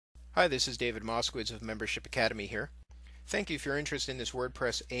Hi, this is David Moskowitz of Membership Academy here. Thank you for your interest in this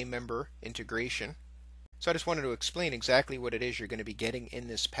WordPress A-member integration. So I just wanted to explain exactly what it is you're going to be getting in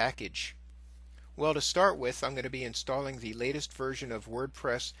this package. Well, to start with, I'm going to be installing the latest version of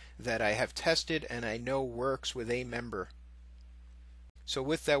WordPress that I have tested and I know works with A-member. So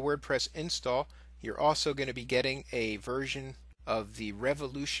with that WordPress install, you're also going to be getting a version of the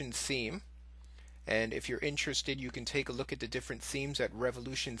Revolution theme. And if you're interested, you can take a look at the different themes at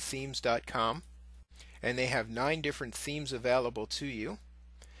revolutionthemes.com. And they have 9 different themes available to you.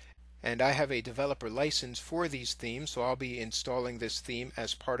 And I have a developer license for these themes, so I'll be installing this theme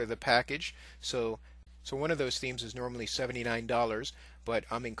as part of the package. So one of those themes is normally $79, but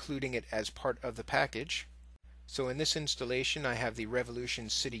I'm including it as part of the package. So in this installation, I have the Revolution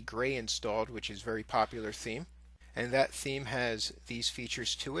City Gray installed, which is a very popular theme. And that theme has these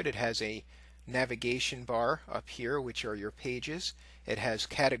features to it. It has a navigation bar up here, which are your pages. It has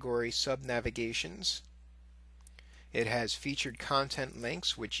category sub-navigations. It has featured content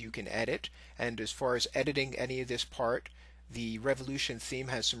links, which you can edit. And as far as editing any of this part, the Revolution theme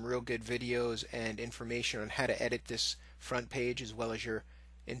has some real good videos and information on how to edit this front page as well as your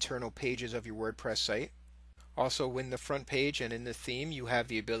internal pages of your WordPress site. Also, in the front page and in the theme, you have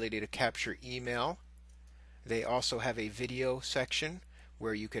the ability to capture email. They also have a video section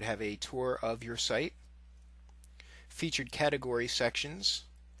where you could have a tour of your site. Featured category sections.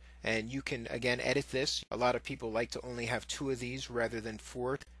 And you can, again, edit this. A lot of people like to only have 2 of these rather than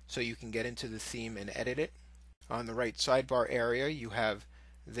 4, so you can get into the theme and edit it. On the right sidebar area, you have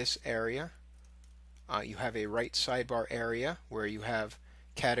this area. You have a right sidebar area where you have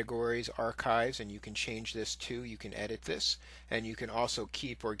categories, archives, and you can change this too. You can edit this, and you can also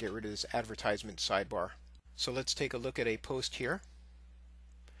keep or get rid of this advertisement sidebar. So let's take a look at a post here.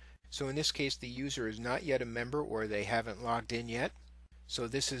 So in this case, the user is not yet a member or they haven't logged in yet. So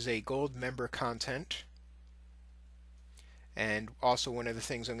this is a gold member content. And also one of the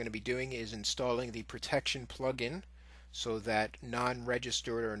things I'm going to be doing is installing the protection plugin so that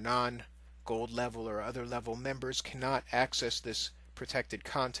non-registered or non-gold level or other level members cannot access this protected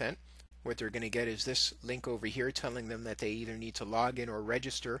content. What they're going to get is this link over here telling them that they either need to log in or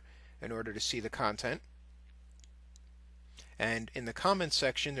register in order to see the content. And in the comments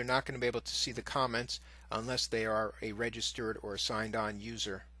section, they're not going to be able to see the comments unless they are a registered or signed on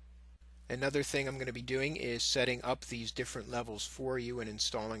user. Another thing I'm going to be doing is setting up these different levels for you and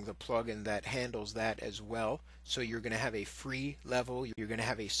installing the plugin that handles that as well. So you're going to have a free level, you're going to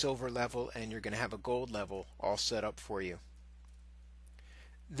have a silver level, and you're going to have a gold level all set up for you.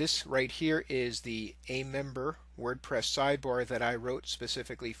 This right here is the A-member WordPress sidebar that I wrote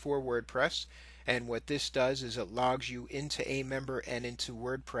specifically for WordPress. And what this does is it logs you into A-member and into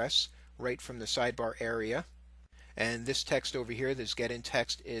WordPress right from the sidebar area. And this text over here, this get in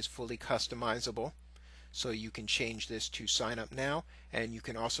text, is fully customizable. So you can change this to sign up now, and you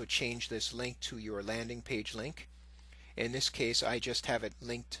can also change this link to your landing page link. In this case, I just have it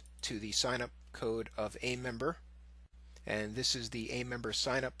linked to the sign up code of A-member. And this is the A-member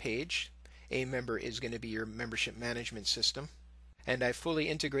sign up page. A-member is going to be your membership management system. And I fully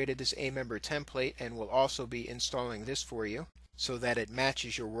integrated this A-member template and will also be installing this for you so that it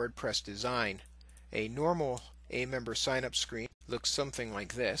matches your WordPress design. A normal A-member sign-up screen looks something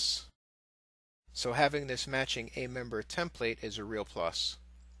like this. So having this matching A-member template is a real plus.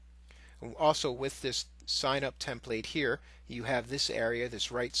 And also with this sign-up template here, you have this area,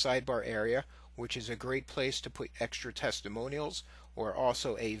 this right sidebar area, which is a great place to put extra testimonials or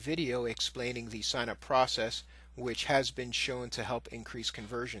also a video explaining the sign-up process, which has been shown to help increase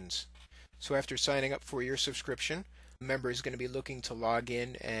conversions. So after signing up for your subscription, a member is going to be looking to log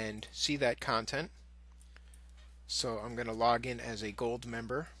in and see that content. So I'm going to log in as a gold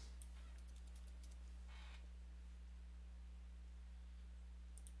member.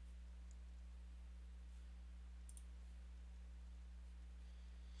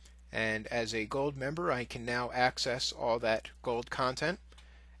 And as a gold member, I can now access all that gold content.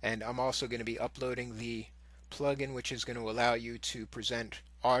 And I'm also going to be uploading the plugin which is going to allow you to present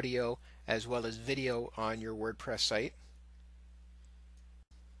audio as well as video on your WordPress site.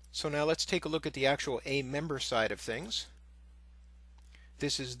 So now let's take a look at the actual A-member side of things.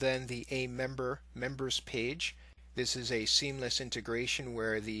 This is then the A-member members page. This is a seamless integration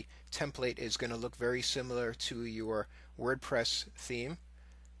where the template is going to look very similar to your WordPress theme.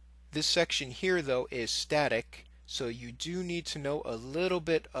 This section here though is static. So you do need to know a little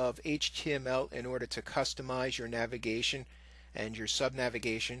bit of HTML in order to customize your navigation and your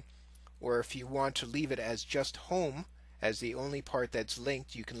sub-navigation. Or if you want to leave it as just home as the only part that's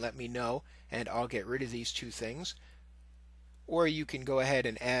linked, you can let me know and I'll get rid of these 2 things. or you can go ahead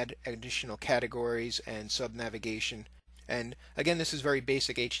and add additional categories and sub-navigation. And again, this is very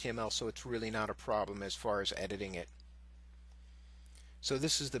basic HTML, so it's really not a problem as far as editing it. So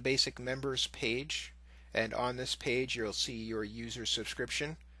this is the basic members page, and on this page you'll see your user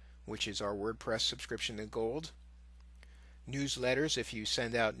subscription, which is our WordPress subscription to Gold. Newsletters, if you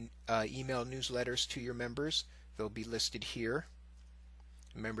send out email newsletters to your members, they'll be listed here.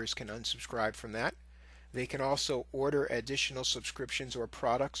 Members can unsubscribe from that. They can also order additional subscriptions or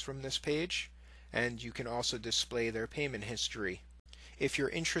products from this page, and you can also display their payment history. If you're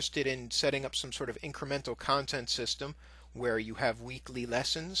interested in setting up some sort of incremental content system where you have weekly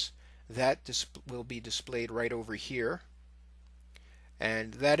lessons, that will be displayed right over here.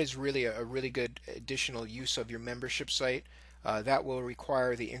 And that is really a really good additional use of your membership site. That will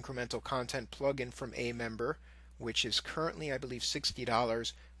require the incremental content plugin from Amember, which is currently, I believe,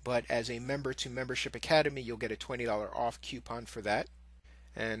 $60, but as a member to Membership Academy, you'll get a $20 off coupon for that.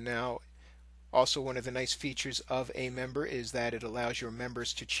 And now, also one of the nice features of Amember is that it allows your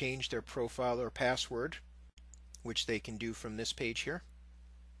members to change their profile or password, which they can do from this page here.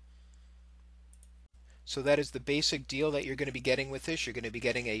 So that is the basic deal that you're going to be getting with this. You're going to be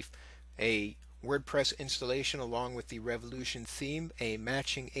getting a WordPress installation along with the Revolution theme, a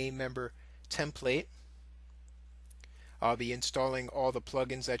matching Amember template. I'll be installing all the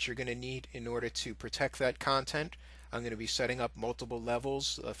plugins that you're going to need in order to protect that content. I'm going to be setting up multiple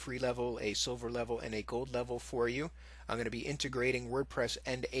levels, a free level, a silver level, and a gold level for you. I'm going to be integrating WordPress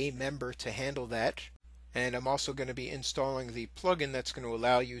and Amember to handle that. And I'm also going to be installing the plugin that's going to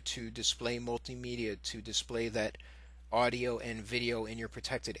allow you to display multimedia, to display that audio and video in your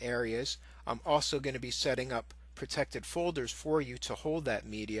protected areas. I'm also going to be setting up protected folders for you to hold that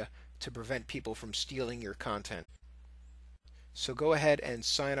media to prevent people from stealing your content. So go ahead and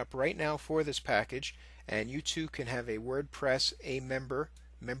sign up right now for this package, and you too can have a WordPress Amember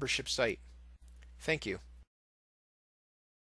membership site. Thank you.